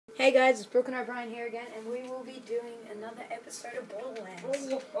Hey guys, it's Brooke and O'Brien here again, and we will be doing another episode of Borderlands.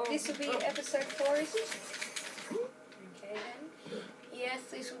 This will be episode 4, is it? Okay then. Yes,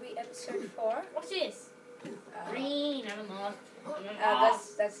 this will be episode 4. What's this? Green, I'm off.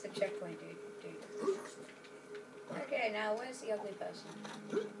 That's the checkpoint, dude. Okay, now where's the ugly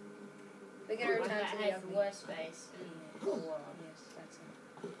person? We're gonna return to the ugly. Worst face in the world. Yes, that's it.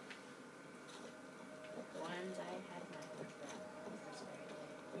 Once I had my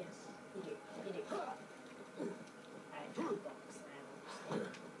Yes, you do. I have a box now.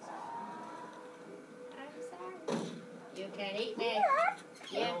 I'm sorry. You can't eat me.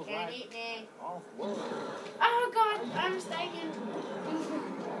 You can't eat me. Oh God, I'm mistaken.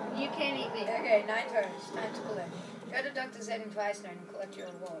 You can't eat me. Okay, 9 turns. Time to collect. Go to Dr. Z in Firestone and collect your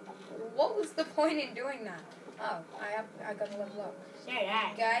reward. What was the point in doing that? Oh, I got a level up. So did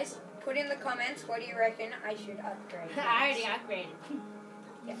I. Guys, put in the comments, what do you reckon I should upgrade? I already upgraded.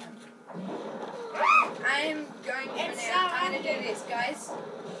 Yeah. I'm going to do this, guys.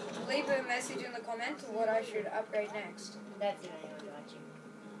 Leave a message in the comments what I should upgrade next. That's it, I know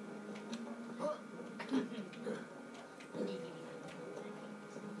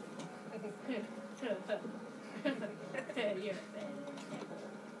You're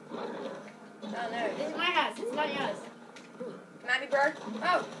Oh no. This is my house, it's not yours. Might be broke.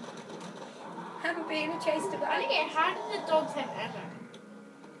 Oh! I'm being chased about. How did the dogs have ammo?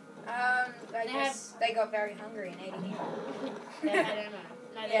 I guess they got very hungry and ate it. They had ammo.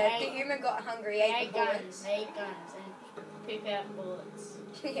 No, Yeah, the human got hungry, ate the bullets. They ate guns and poop out bullets.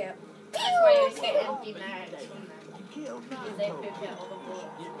 Yeah. That's why you get empty mags from them. Because they poop out all the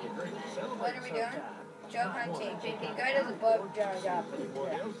bullets. What are we doing? Job hunting. Go to the boat job. I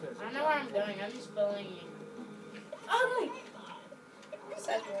don't know where I'm going, I'm just following you. Oh,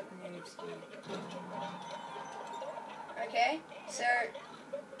 Such what noobs do. Okay, so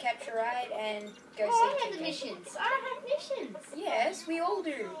capture ride and go see. I have the missions. I have missions. Yes, we all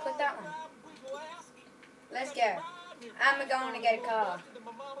do. Click that one. Let's go. I'm going to get a car.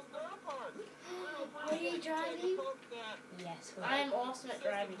 Are you driving? Yes. I'm awesome at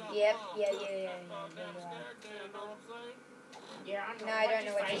driving. Yep. Yeah. Yeah, I know. No, I don't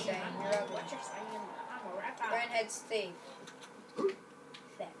know what you're saying. You're ugly. What you're saying? I'm a rapper. Bonehead's thief.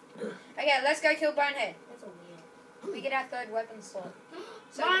 Okay, let's go kill Bonehead. That's a wheel. We get our 3rd weapon slot.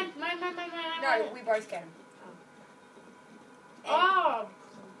 So Mine. No, we both get him. Oh!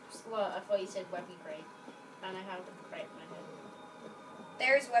 Slot. I thought you said weapon crate. I don't know how to crate in my head.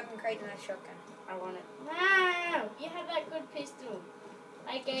 There is a weapon crate and a shotgun. I want it. No! You have that good pistol.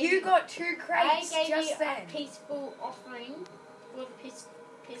 You got 2 crates I gave just you then. a peaceful offering for the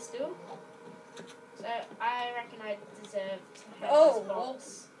pistol. So I reckon I deserve to have this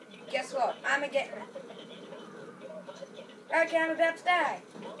box. Guess what? I'm getting it. Okay, I'm about to die.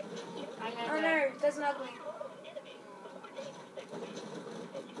 Oh no, there's an ugly.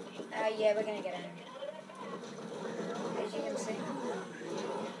 Yeah, we're gonna get him. As you can see.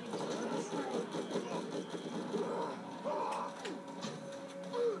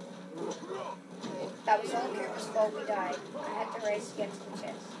 That was all Cooper's fault we died. I had to race against the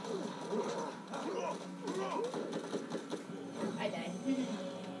chest. I died.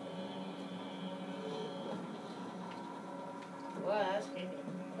 Whoa, that's creepy.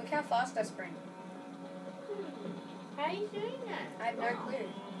 Look how fast I sprint. How are you doing that? I have no clue.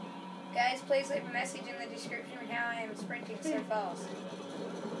 Guys, please leave a message in the description of how I am sprinting so fast.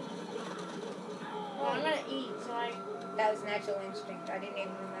 Well, I'm gonna eat, so I... That was natural instinct. I didn't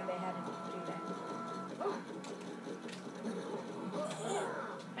even remember how to do that.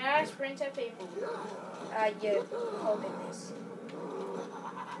 How do I sprint at people? You hold in this.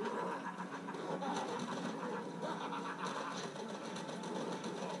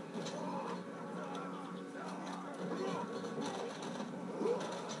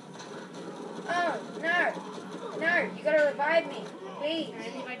 Oh, no, you gotta revive me, please.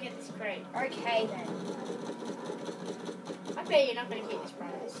 Only if I get this crate. Okay then. I bet you're not gonna keep this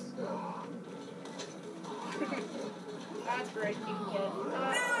promise. That's great, you can get it. No,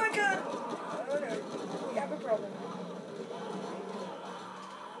 I can't. Oh no, we have a problem.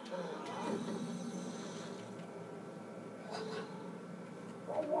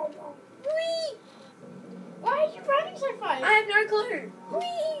 Whee! Why are you running so fast? I have no clue.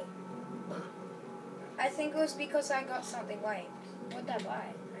 Whee! I think it was because I got something. Wait, what'd I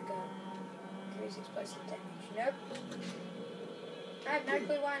buy? I got increased explosive damage. Nope. I have no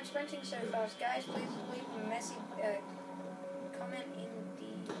clue why I'm sprinting so fast, guys. Please leave a message, comment in the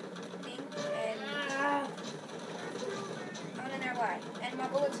thing, and I want to know why. And my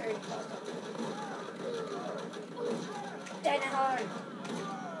bullets are already faster. Dana hard.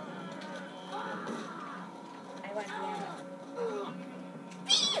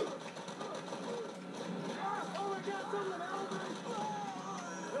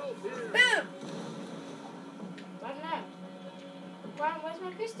 Wow, where's my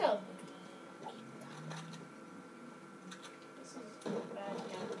pistol? This is bad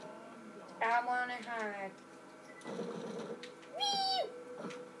gun. I wanna hide. Beep!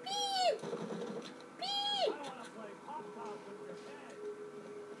 Beep! Beep!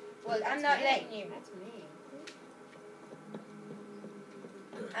 Well, I'm not letting you. That's me.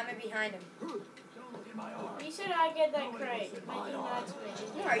 I'm in behind him. You said I get that crate, but you lied to me.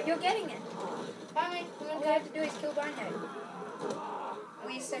 No, you're getting it. Come in, All you have to do is kill Barnhead.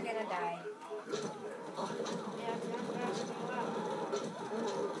 We're still gonna die. Yeah, I'm crashing you up.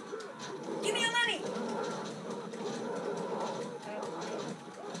 Give me your money!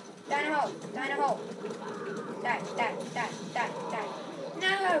 Down a hole! Down a hole! Die, die, die, die, die.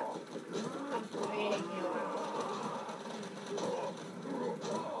 No! I'm beating you up.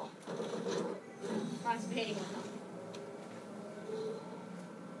 Nice beating you up.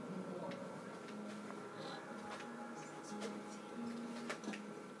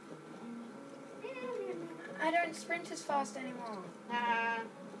 I don't sprint as fast anymore.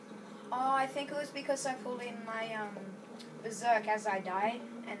 Oh, I think it was because I pulled in my berserk as I died,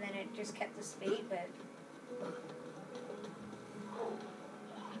 and then it just kept the speed, but...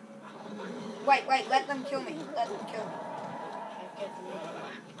 Wait, let them kill me. Let them kill me.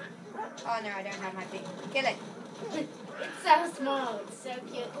 Oh no, I don't have my thing. Kill it. It's so small. It's so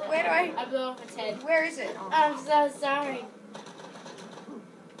cute. Where do I blew off its head. Where is it? Oh. I'm so sorry.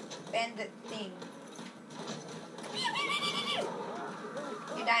 Bend the thing.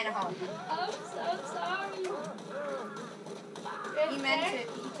 You die in a hole. I'm so sorry. He meant it.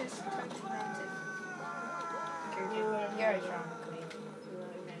 He just totally meant it. You're a drama queen.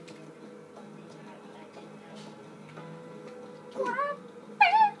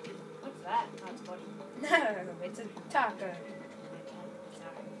 What's that? Oh, it's body. No, it's a taco. Sorry.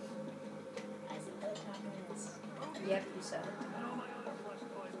 I said what taco is. Yep, you said it.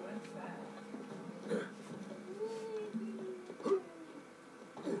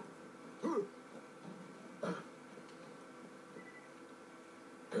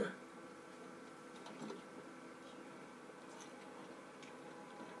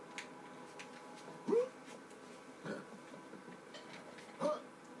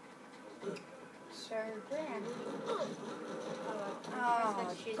 So grand.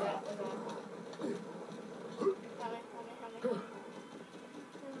 Oh, She's out the door.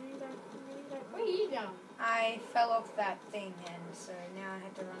 Where are you going? I fell off that thing, and so now I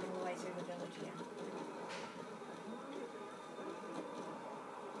had to run all the way through the village again.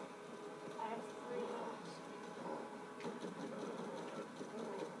 I have 3 dogs.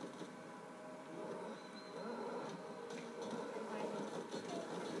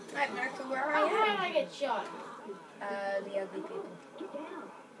 I have no clue where How I did am. I get shot? The ugly people.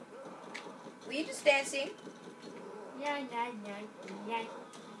 Were you just dancing? Yeah.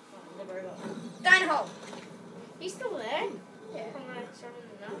 Dino! He's still there? Yeah. I'm gonna shove him in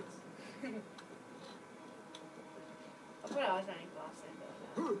the nuts. I thought I was running fast then,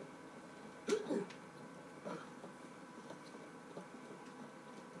 but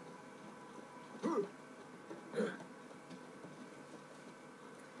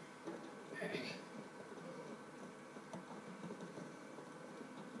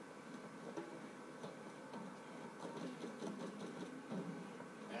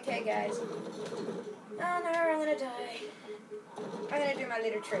Okay, guys. Oh no, I'm gonna die. I'm gonna do my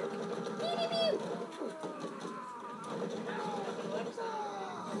little trick.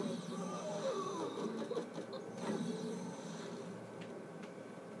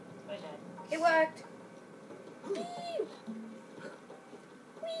 It worked.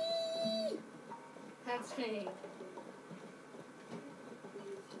 that's me.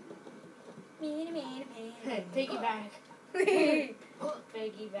 Piggyback.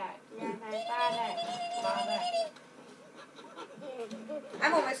 Piggyback.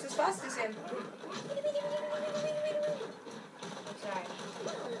 I'm almost as fast as him. That's right.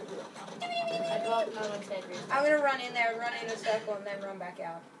 I dropped another one's head. I'm gonna run in there, run in a circle, and then run back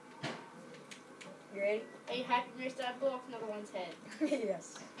out. You ready? Are you happy, Mister? I blew off another one's head.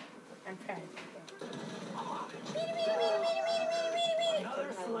 Yes. I'm proud of you.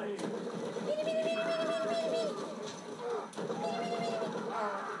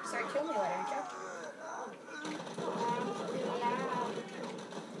 Oh, sorry, kill me, why don't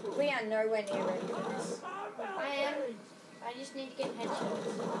you? We are nowhere near ready for this. I am. I just need to get headshots.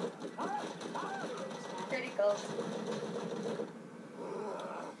 Critical.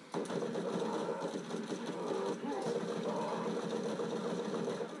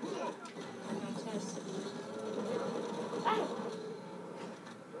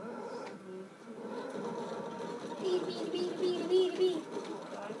 Beep, beep, beep, beep, beep, beep.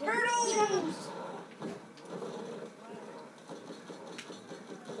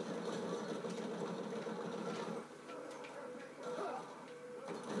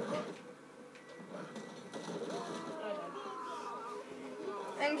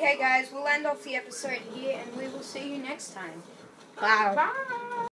 Okay, guys, we'll end off the episode here, and we will see you next time. Bye.